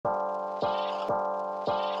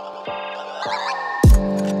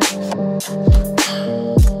Hey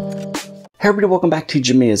everybody, welcome back to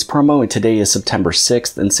Jamia's Promo, and today is September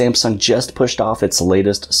 6th, and Samsung just pushed off its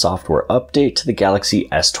latest software update to the Galaxy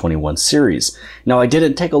S21 series. Now, I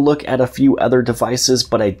didn't take a look at a few other devices,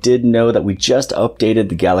 but I did know that we just updated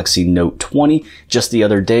the Galaxy Note 20 just the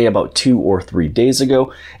other day, about 2 or 3 days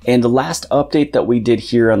ago, and the last update that we did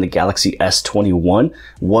here on the Galaxy S21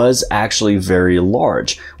 was actually very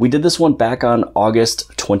large. We did this one back on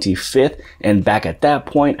August 25th, and back at that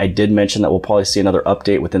point, I did mention that we'll probably see another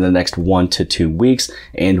update within the next 1 to 2 weeks,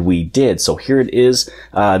 and we did. So here it is.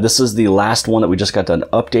 This is the last one that we just got done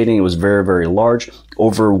updating. It was very, very large,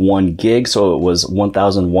 over 1 gig, so it was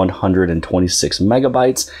 1,126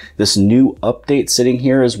 megabytes. This new update sitting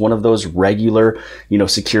here is one of those regular,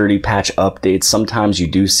 security patch updates. Sometimes you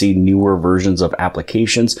do see newer versions of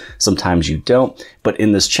applications, sometimes you don't. But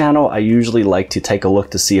in this channel, I usually like to take a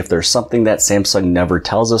look to see if there's something that Samsung never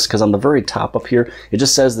tells us, because on the very top up here, it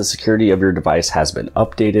just says the security of your device has been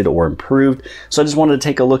updated or improved. So I just wanted to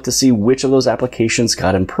take a look to see which of those applications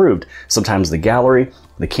got improved. Sometimes the gallery,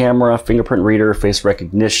 the camera, fingerprint reader, face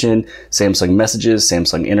recognition, Samsung Messages,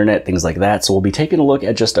 Samsung Internet, things like that. So we'll be taking a look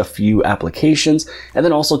at just a few applications. And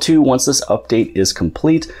then also too, once this update is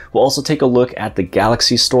complete, we'll also take a look at the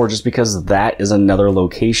Galaxy Store, just because that is another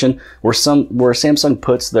location where Samsung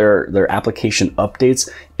puts their application updates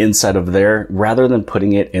inside of there rather than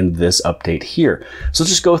putting it in this update here. So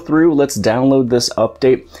just go through, let's download this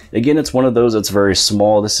update. Again, it's one of those that's very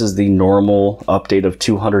small. This is the normal update of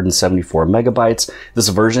 274 megabytes.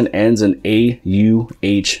 This version ends in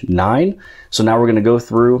AUH9. So now we're going to go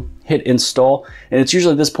through, hit install, and it's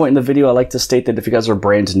usually at this point in the video I like to state that if you guys are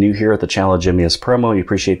brand new here at the channel Jamia's Promo, you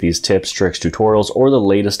appreciate these tips, tricks, tutorials, or the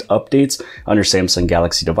latest updates on your Samsung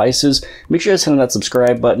Galaxy devices, make sure you guys hit on that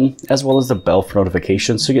subscribe button as well as the bell for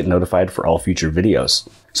notifications so you get notified for all future videos.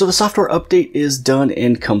 So the software update is done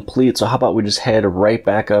and complete, so how about we just head right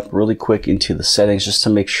back up really quick into the settings just to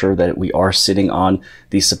make sure that we are sitting on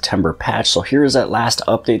the September patch. So here is that last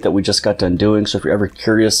update that we just got done doing. So if you're ever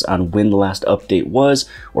curious on when the last update was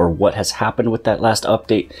or what has happened with that last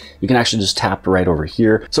update, you can actually just tap right over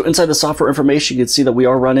here. So inside the software information, you can see that we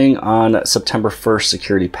are running on September 1st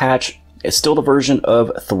security patch. It's still the version of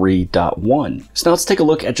 3.1. So now let's take a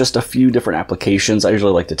look at just a few different applications. I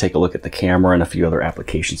usually like to take a look at the camera and a few other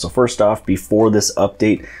applications. So first off, before this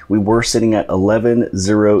update, we were sitting at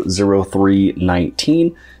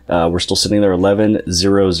 11.003.19. We're still sitting there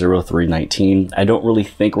 11.003.19. I don't really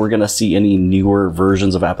think we're gonna see any newer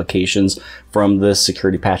versions of applications from this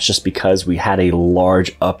security patch just because we had a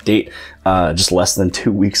large update just less than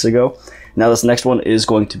 2 weeks ago. Now this next one is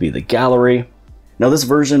going to be the gallery. Now this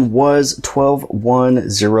version was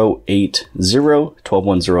 12.1.080,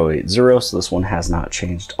 12.1.080, so this one has not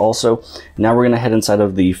changed also. Now we're gonna head inside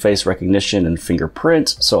of the face recognition and fingerprint.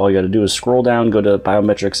 So all you gotta do is scroll down, go to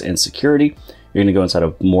biometrics and security. You're gonna go inside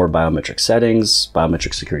of more biometric settings,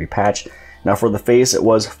 biometric security patch. Now for the face, it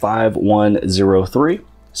was 5.1.0.3,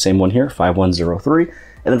 same one here, 5.1.0.3.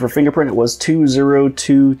 And then for fingerprint, it was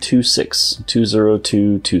 2.0.2.26,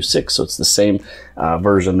 2.0.2.26, so it's the same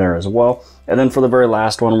version there as well. And then for the very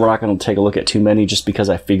last one, we're not going to take a look at too many just because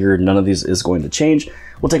I figured none of these is going to change.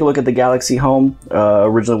 We'll take a look at the Galaxy Home.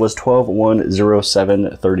 Originally was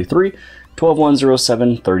 12.1.07.33.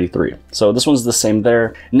 12.1.07.33. So this one's the same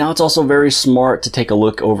there. Now it's also very smart to take a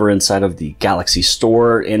look over inside of the Galaxy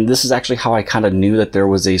Store, and this is actually how I kind of knew that there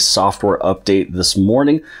was a software update this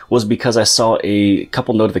morning, was because I saw a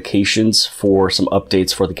couple notifications for some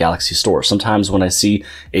updates for the Galaxy Store. Sometimes when I see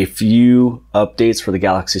a few updates for the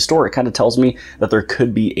Galaxy Store, it kind of tells me that there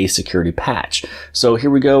could be a security patch. So here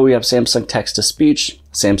we go, we have Samsung text-to-speech,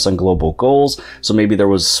 Samsung global goals. So maybe there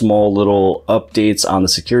was small little updates on the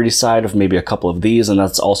security side of maybe a couple of these, and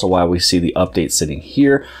that's also why we see the update sitting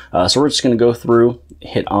here. So we're just going to go through,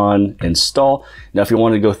 hit on install. Now if you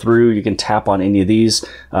want to go through, you can tap on any of these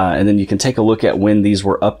and then you can take a look at when these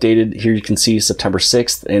were updated. Here you can see September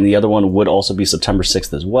 6th, and the other one would also be September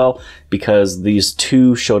 6th as well, because these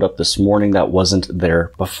two showed up this morning that wasn't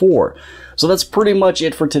there before. So that's pretty much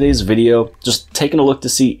it for today's video. Just taking a look to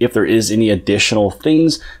see if there is any additional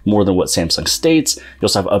things more than what Samsung states. You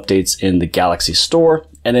also have updates in the Galaxy Store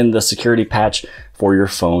and in the security patch for your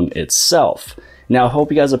phone itself. Now, I hope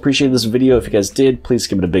you guys appreciated this video. If you guys did, please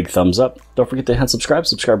give it a big thumbs up. Don't forget to hit subscribe.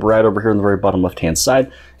 Subscribe right over here on the very bottom left-hand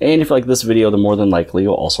side. And if you like this video, then more than likely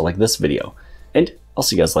you'll also like this video. And I'll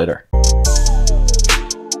see you guys later.